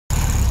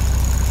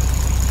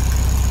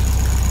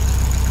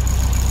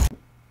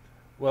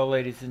Well,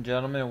 ladies and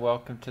gentlemen,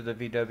 welcome to the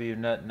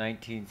vwnut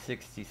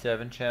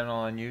 1967 channel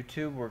on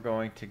YouTube. We're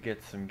going to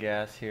get some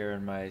gas here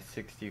in my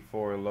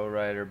 64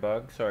 lowrider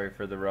bug. Sorry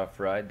for the rough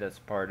ride, that's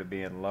part of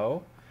being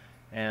low.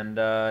 And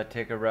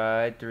take a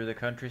ride through the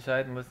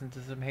countryside and listen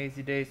to some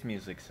Hazy Days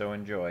music, so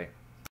enjoy.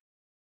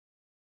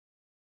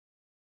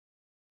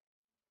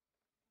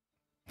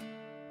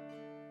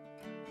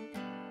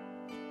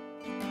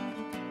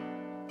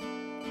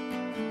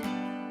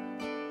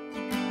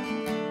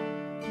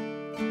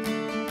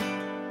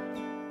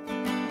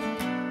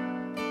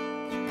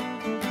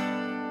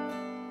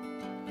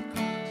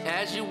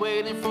 As you're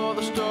waiting for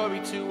the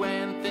story to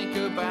end, think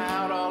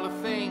about all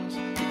the things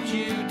that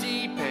you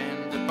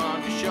depend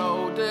upon. Your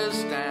shoulders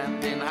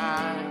standing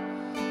high,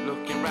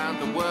 looking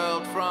around the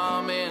world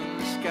from in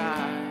the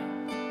sky.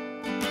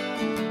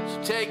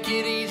 So take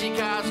it easy,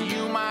 cause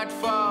you might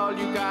fall.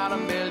 You got a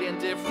million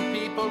different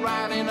people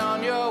writing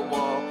on your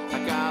wall.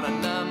 I got a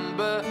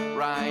number,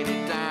 write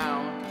it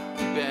down.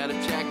 You better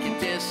check your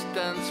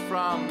distance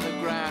from the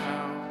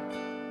ground.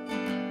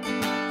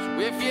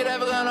 If you're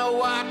ever gonna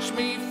watch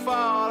me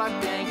fall, I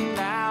think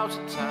now's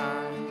the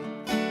time.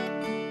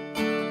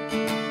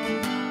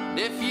 And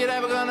if you're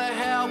ever gonna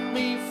help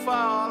me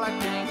fall, I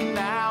think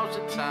now's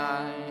the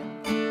time.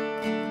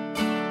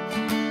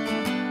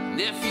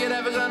 And if you're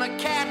ever gonna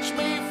catch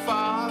me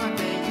fall, I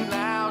think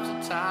now's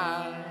the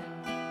time.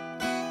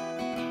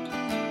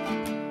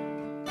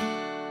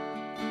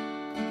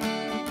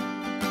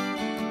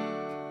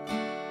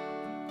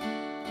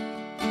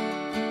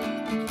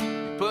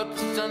 Put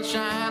the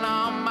sunshine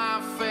on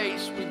my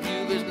face. With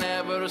you there's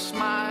never a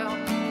smile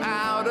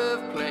out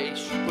of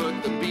place. You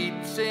put the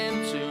beats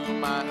into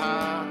my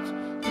heart.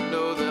 You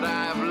know that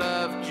I've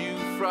loved you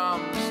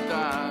from the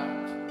start.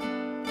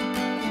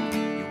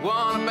 You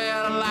want a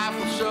better life,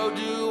 well so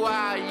do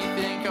I. You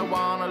think I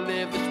wanna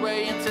live this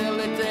way until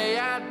the day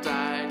I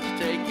die.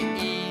 Just take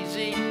it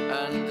easy,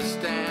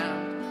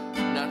 understand.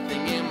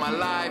 Nothing in my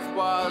life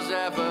was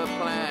ever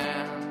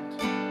planned.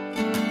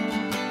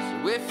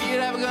 If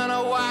you're ever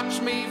gonna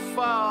watch me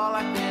fall,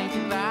 I think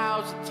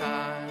now's the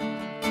time.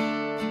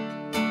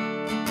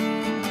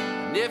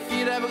 And if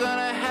you're ever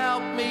gonna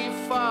help me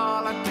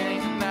fall, I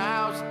think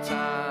now's the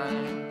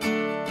time.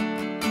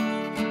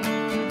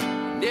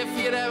 And if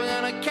you're ever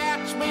gonna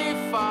catch me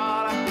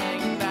fall, I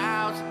think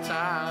now's the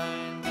time.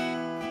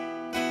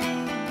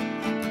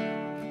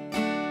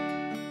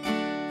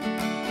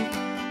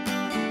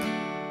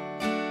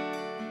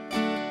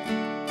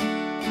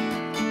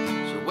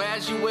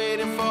 As you're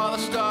waiting for the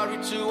story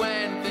to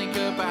end, think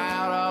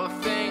about all the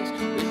things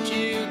that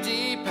you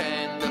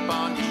depend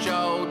upon. Your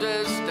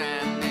shoulders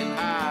standing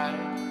high,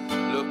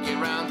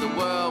 looking around the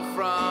world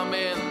from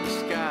in the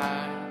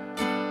sky.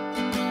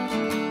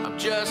 I'm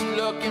just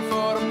looking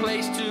for a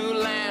place to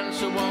land,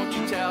 so won't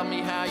you tell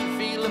me how you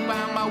feel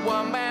about my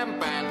one-man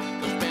band?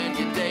 Go spend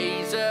your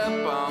days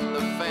up on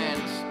the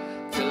fence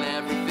till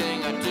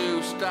everything I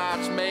do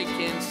starts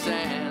making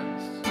sense.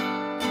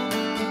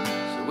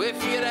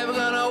 If you're ever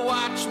gonna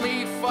watch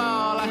me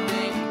fall, I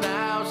think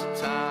now's the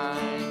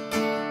time.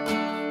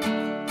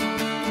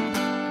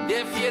 And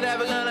if you're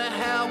ever gonna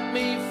help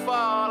me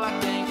fall, I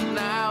think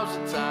now's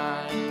the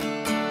time.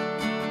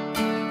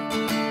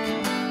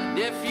 And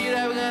if you're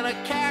ever gonna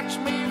catch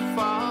me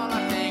fall,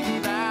 I think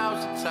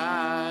now's the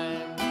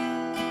time.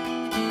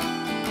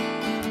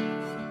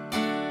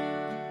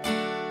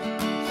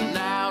 So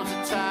now's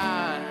the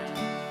time.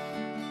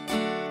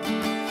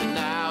 So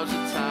now's the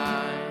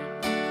time.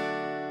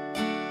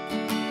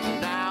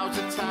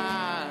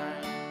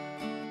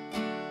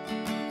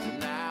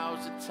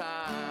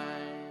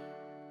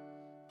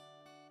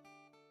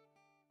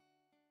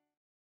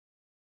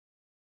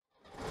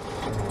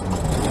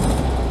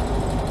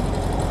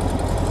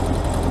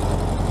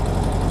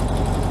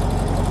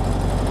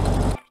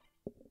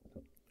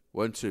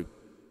 One, two.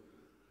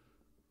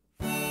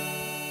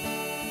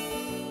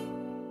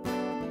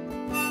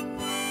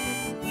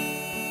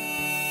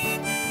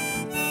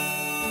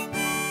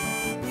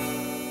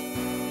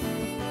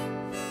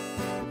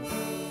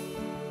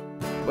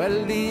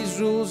 Well, these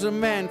rules are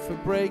meant for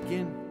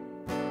breaking.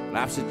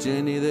 Life's a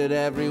journey that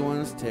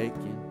everyone's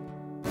taking.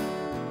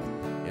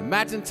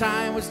 Imagine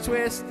time was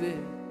twisted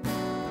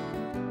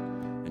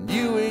and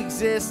you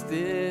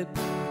existed.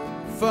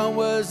 Fun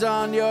was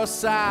on your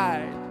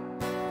side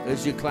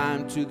as you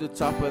climbed to the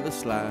top of the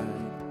slide.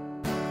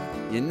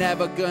 You're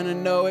never gonna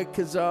know it,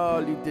 cause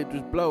all you did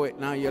was blow it.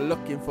 Now you're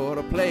looking for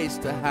a place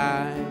to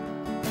hide.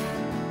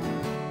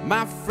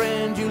 My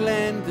friend, you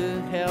lend a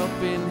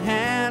helping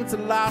hand to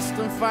lost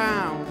and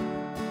found.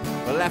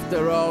 Well,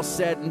 after all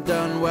said and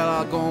done, well,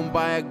 I'll go and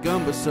buy a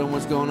gun, but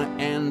someone's gonna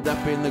end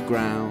up in the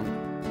ground.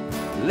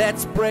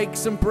 Let's break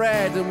some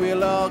bread and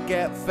we'll all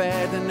get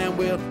fed, and then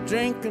we'll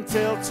drink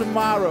until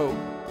tomorrow.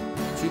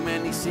 Too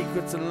many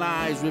secrets and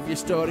lies with your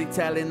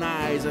storytelling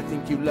eyes. I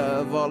think you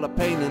love all the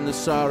pain and the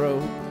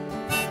sorrow.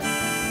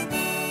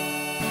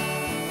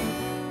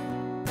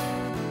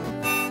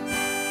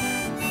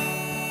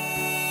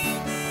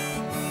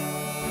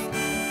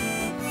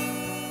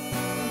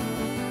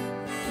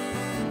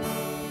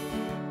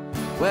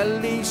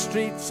 Well, these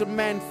streets are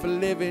meant for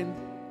living.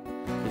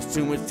 There's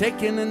too much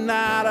taking and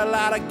not a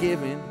lot of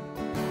giving.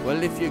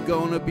 Well, if you're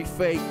gonna be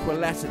fake, well,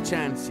 that's a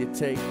chance you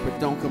take. But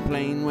don't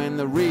complain when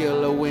the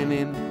real are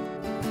winning.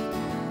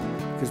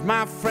 'Cause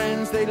my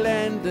friends, they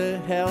lend a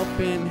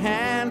helping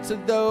hand to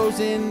those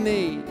in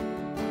need.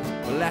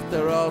 Well,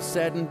 after all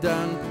said and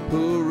done,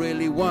 who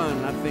really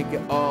won? I think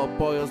it all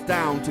boils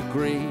down to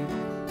greed.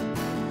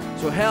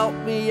 So help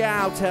me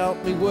out,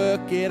 help me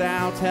work it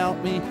out,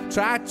 help me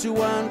try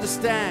to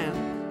understand.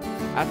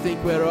 I think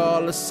we're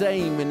all the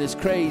same in this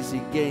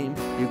crazy game.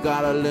 You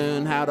gotta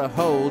learn how to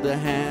hold a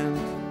hand.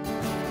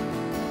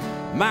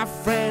 My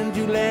friend,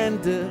 you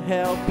lend a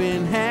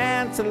helping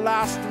hand to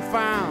lost and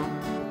found.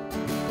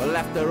 Well,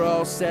 after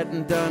all said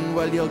and done,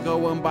 well, you'll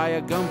go and buy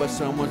a gun, but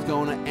someone's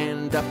gonna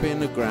end up in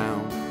the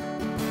ground.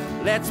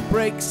 Let's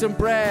break some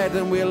bread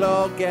and we'll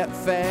all get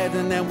fed,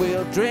 and then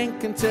we'll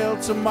drink until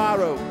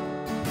tomorrow.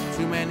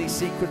 Too many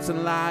secrets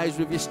and lies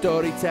with your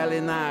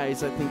storytelling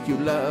eyes. I think you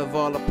love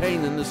all the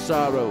pain and the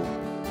sorrow.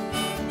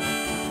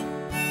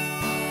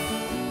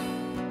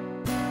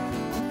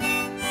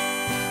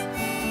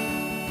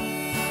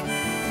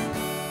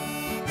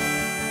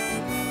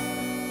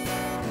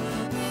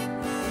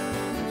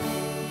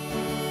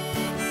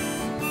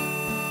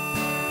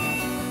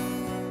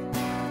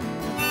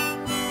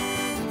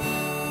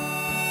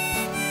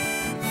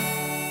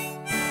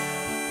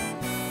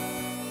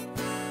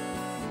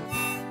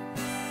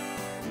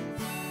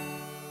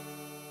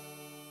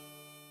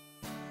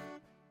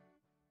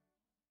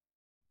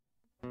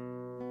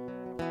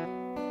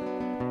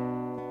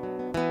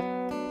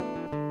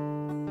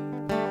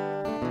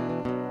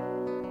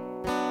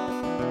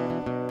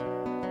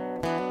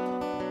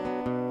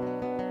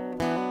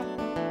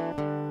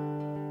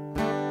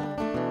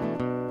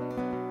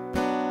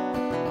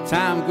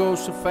 Time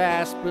goes so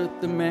fast,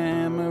 but the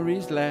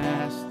memories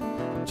last,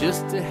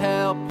 just to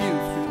help you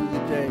through the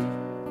day.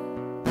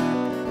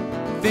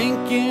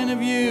 Thinking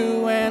of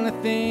you and the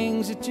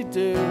things that you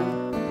do,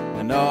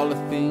 and all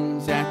the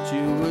things that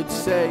you would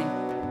say.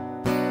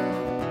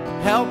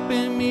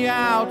 Helping me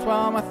out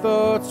while my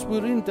thoughts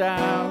were in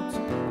doubt.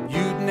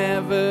 You'd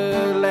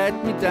never let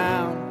me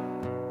down.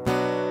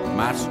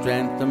 My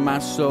strength and my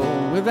soul,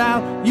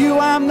 without you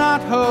I'm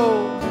not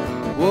whole.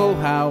 Whoa,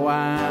 how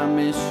I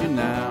miss you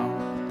now.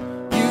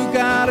 You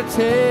gotta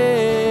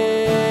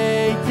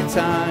take your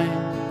time.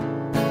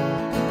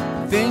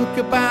 Think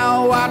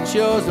about what's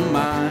yours and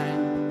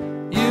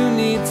mine. You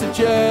need to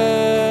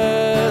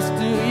just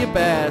do your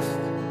best,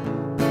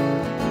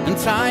 and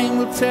time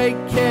will take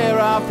care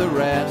of the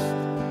rest.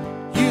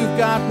 You've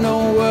got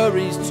no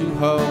worries to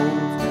hold.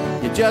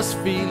 You're just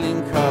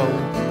feeling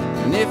cold.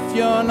 And if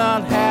you're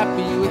not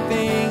happy with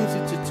things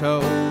that you're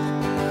told,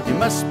 you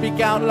must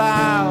speak out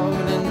loud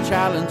and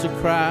challenge a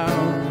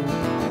crowd.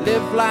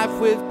 Live life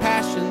with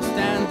passion,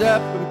 stand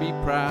up and be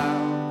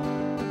proud.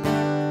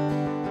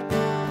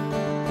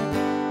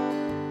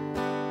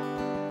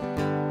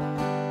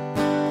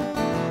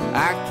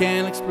 I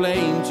can't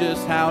explain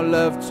just how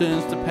love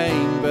turns to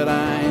pain, but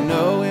I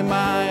know in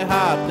my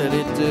heart that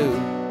it do.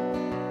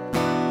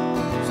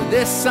 So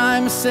this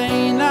I'm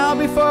saying now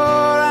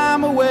before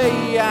I'm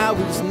away, I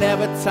was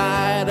never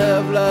tired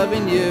of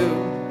loving you.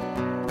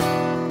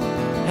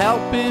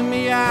 Helping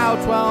me out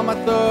while my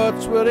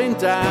thoughts were in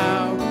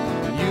doubt.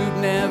 You'd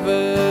never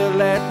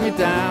let me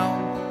down.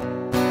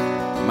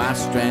 My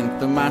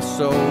strength and my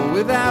soul,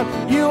 without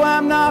you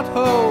I'm not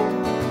whole.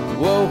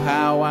 Whoa,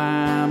 how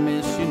I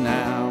miss you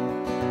now.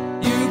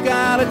 You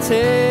gotta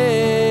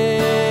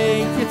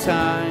take your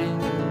time.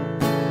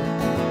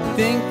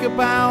 Think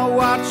about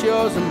what's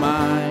yours and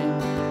mine.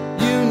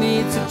 You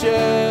need to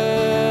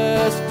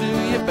just do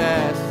your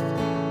best,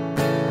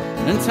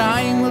 and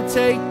time will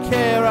take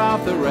care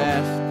of the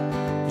rest.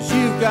 'Cause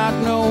you've got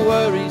no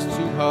worries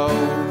to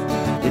hold.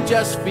 You're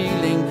just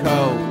feeling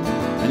cold.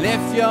 And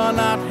if you're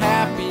not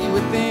happy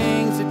with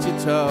things that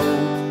you're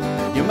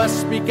told, you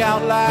must speak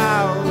out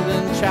loud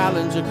and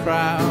challenge a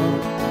crowd.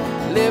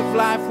 Live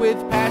life with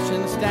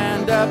passion,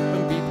 stand up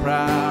and be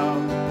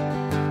proud.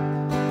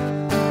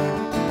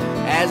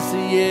 As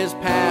the years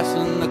pass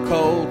and the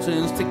cold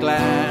turns to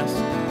glass,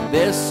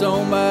 there's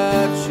so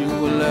much you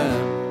will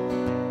learn.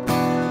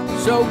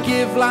 So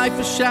give life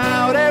a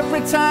shout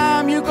every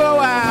time you go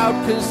out,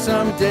 'cause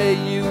someday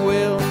you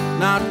will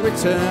not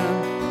return.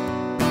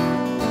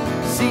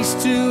 Cease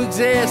to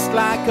exist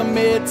like a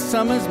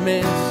midsummer's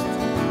mist,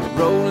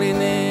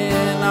 rolling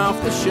in off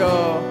the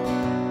shore.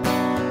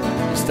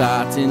 You're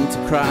starting to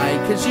cry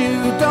 'cause you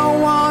don't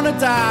want to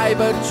die,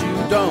 but you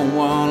don't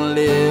want to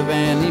live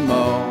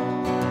anymore.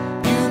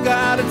 You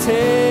gotta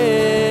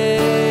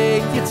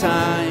take your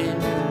time.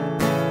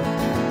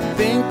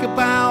 Think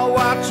about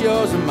what's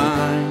yours and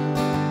mine.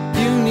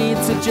 You need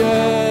to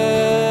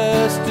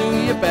just do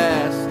your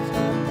best,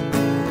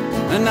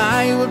 and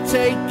I will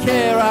take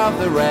care of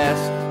the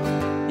rest.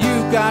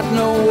 You've got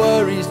no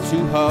worries to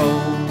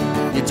hold.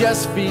 You're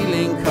just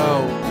feeling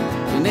cold.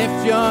 And if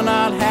you're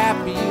not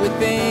happy with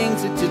things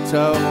that you're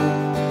told,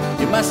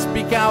 you must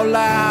speak out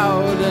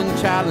loud and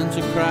challenge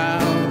a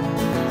crowd.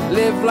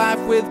 Live life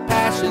with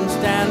passion,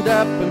 stand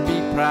up and be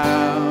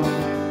proud.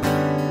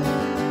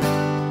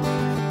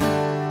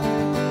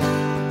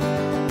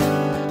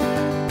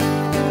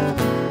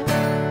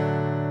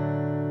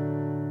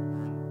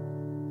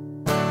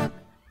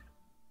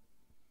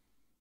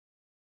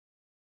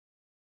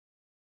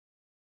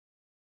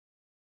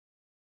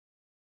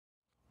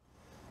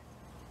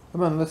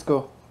 Come on, let's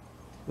go.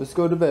 Let's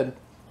go to bed.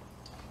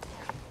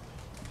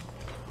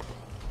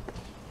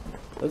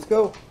 Let's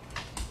go.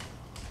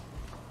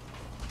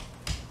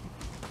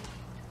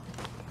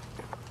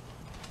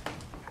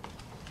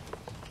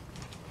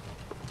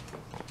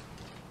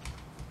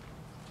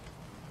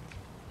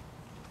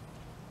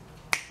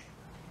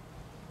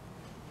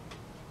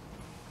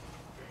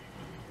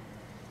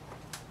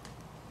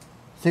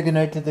 Say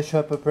goodnight to the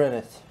shop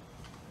apprentice.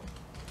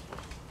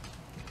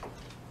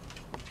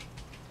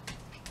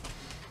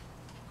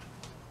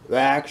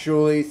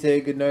 Actually,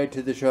 say goodnight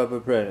to the shop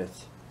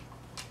apprentice.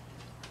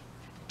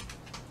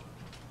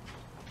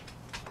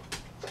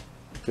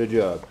 Good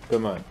job.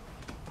 Come on.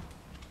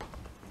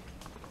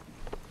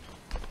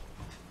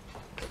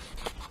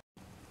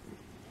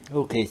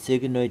 Okay, say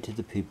goodnight to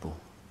the people.